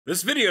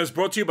This video is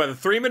brought to you by the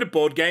 3-Minute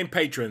Board Game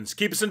patrons.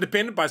 Keep us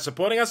independent by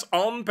supporting us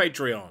on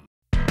Patreon.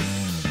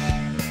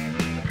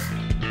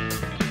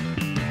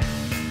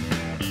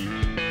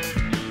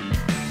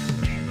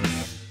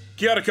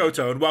 Kia ora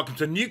koutou and welcome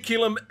to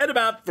Nucleum in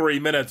about 3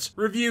 minutes.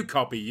 Review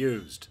copy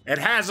used. It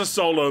has a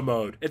solo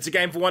mode. It's a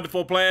game for 1 to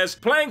 4 players,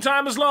 playing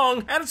time is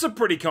long, and it's a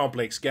pretty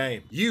complex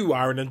game. You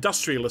are an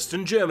industrialist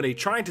in Germany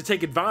trying to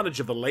take advantage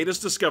of the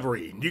latest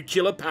discovery,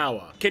 nuclear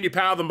power. Can you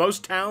power the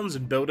most towns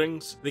and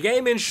buildings? The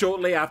game ends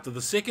shortly after the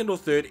 2nd or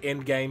 3rd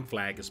endgame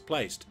flag is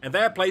placed, and they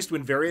are placed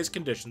when various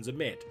conditions are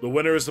met. The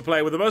winner is the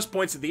player with the most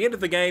points at the end of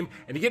the game,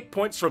 and you get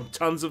points from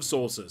tons of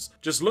sources.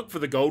 Just look for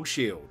the gold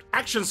shield.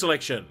 Action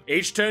selection.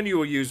 Each turn you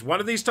will use one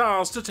of these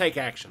tiles to take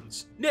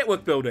actions.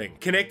 Network building.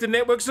 Connected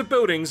networks of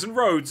buildings and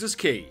roads is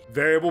key.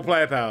 Variable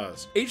player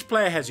powers. Each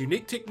player has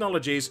unique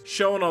technologies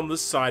shown on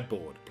this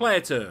sideboard. Player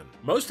turn.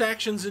 Most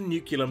actions in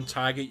Nucleum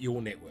target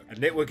your network. A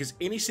network is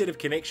any set of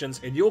connections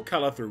in your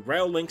color through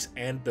rail links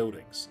and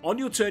buildings. On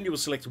your turn, you will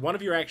select one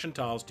of your action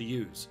tiles to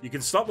use. You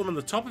can slot them on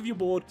the top of your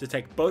board to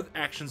take both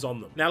actions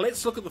on them. Now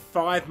let's look at the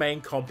 5 main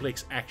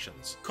complex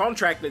actions.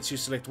 Contract lets you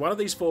select one of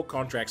these 4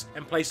 contracts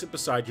and place it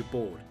beside your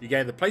board. You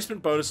gain the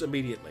placement bonus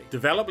immediately.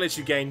 Develop lets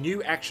you gain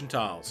new action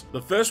tiles.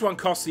 The first one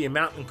costs the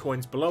amount in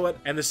coins below it,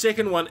 and the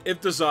second one, if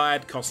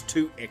desired, costs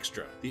 2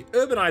 extra. The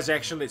Urbanize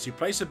action lets you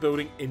place a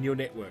building in your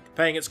network,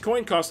 paying its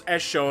coin cost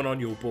as shown on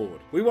your board.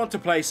 We want to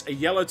place a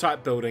yellow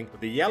type building,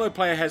 but the yellow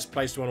player has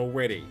placed one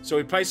already, so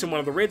we place in one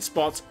of the red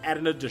spots at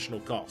an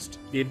additional cost.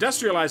 The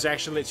Industrialize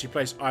action lets you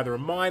place either a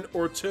mine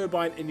or a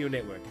turbine in your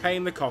network,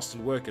 paying the cost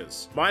in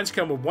workers. Mines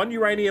come with 1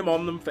 uranium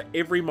on them for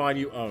every mine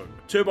you own.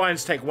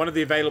 Turbines take one of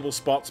the available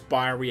spots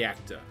by a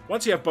reactor.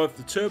 Once you have both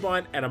the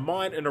turbine and a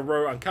mine in a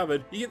row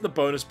uncovered, you get the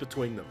bonus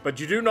between them, but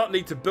you do not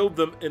need to build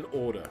them in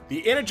order.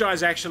 The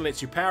Energize action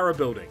lets you power a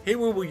building. Here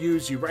we will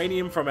use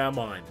uranium from our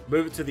mine,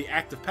 move it to the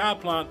active power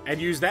plant,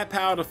 and use that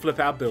power to flip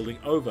our building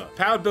over.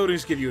 Powered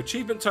buildings give you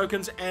achievement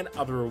tokens and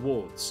other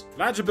rewards.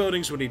 Larger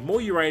buildings will need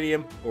more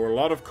uranium or a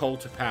lot of coal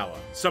to power.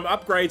 Some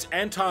upgrades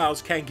and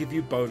tiles can give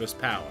you bonus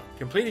power.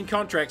 Completing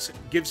contracts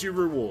gives you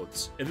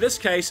rewards. In this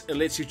case, it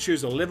lets you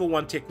choose a level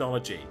 1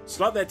 technology.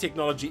 Slot that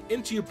technology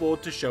into your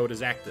board to show it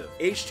as active.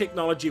 Each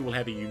technology will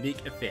have a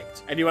unique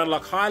effect, and you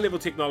unlock higher level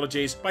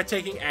technologies by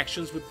taking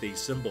actions with these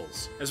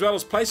symbols. As well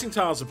as placing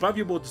tiles above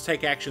your board to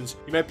take actions,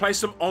 you may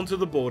place them onto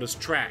the board as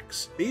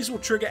tracks. These will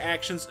trigger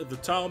actions if the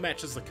tile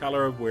matches the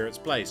color of where it's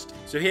placed.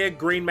 So here,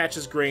 green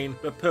matches green,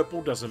 but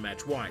purple doesn't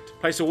match white.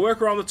 Place a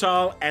worker on the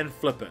tile and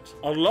flip it.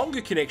 On longer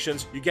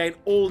connections, you gain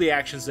all the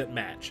actions that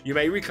match. You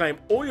may reclaim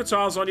all your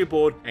tiles on your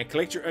board and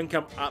collect your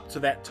income up to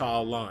that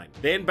tile line.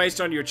 Then,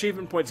 based on your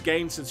achievement points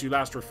gained since you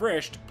last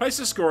refreshed, place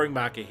a scoring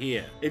marker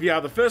here. If you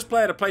are the first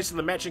player to place in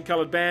the matching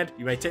colored band,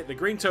 you may take the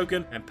green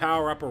token and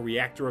power up a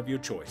reactor of your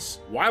choice.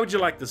 Why would you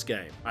like this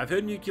game? I've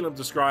heard Nucleum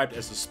described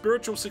as the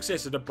spiritual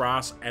successor to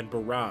Brass and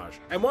Barrage,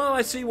 and while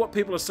I see what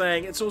people are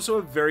saying, it's also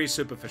a very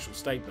superficial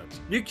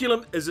statement.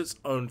 Nucleum is its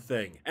own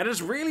thing, and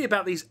it's really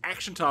about these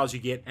action tiles you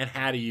get and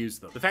how to use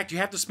them. The fact you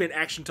have to spend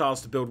action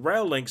tiles to build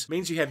rail links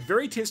means you have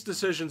very tense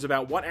decisions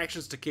about what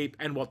actions to keep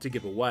and what to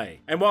give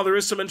away. And while there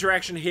is some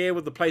interaction here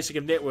with the placing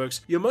of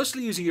networks, you're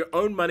mostly using your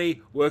own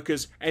money,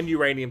 workers, and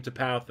uranium to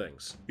power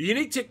things. The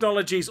unique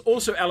technologies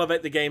also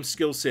elevate the game's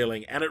skill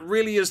ceiling, and it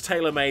really is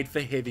tailor-made for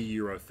heavy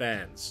Euro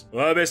fans.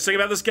 Well, the best thing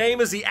about this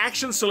game is the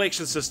action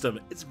selection system.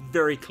 It's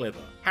very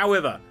clever.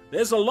 However,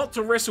 there's a lot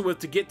to wrestle with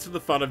to get to the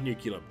fun of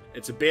Nucleum.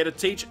 It's a bear to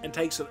teach and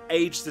takes an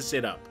age to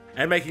set up.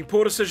 And making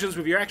poor decisions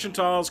with your action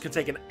tiles can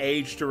take an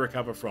age to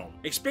recover from.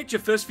 Expect your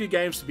first few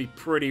games to be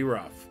pretty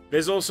rough.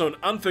 There's also an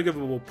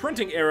unforgivable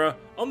printing error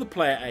on the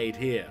player aid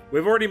here.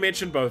 We've already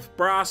mentioned both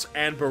Brass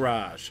and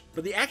Barrage,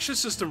 but the action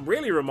system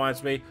really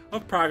reminds me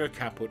of Praga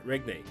Kaput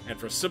Regni. And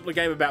for a simpler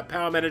game about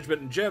power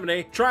management in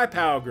Germany, try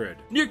Power Grid.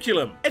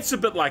 Nucleum, it's a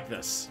bit like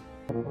this.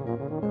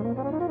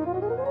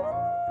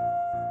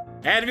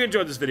 And if you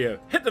enjoyed this video,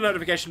 hit the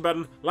notification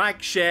button,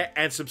 like, share,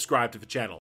 and subscribe to the channel.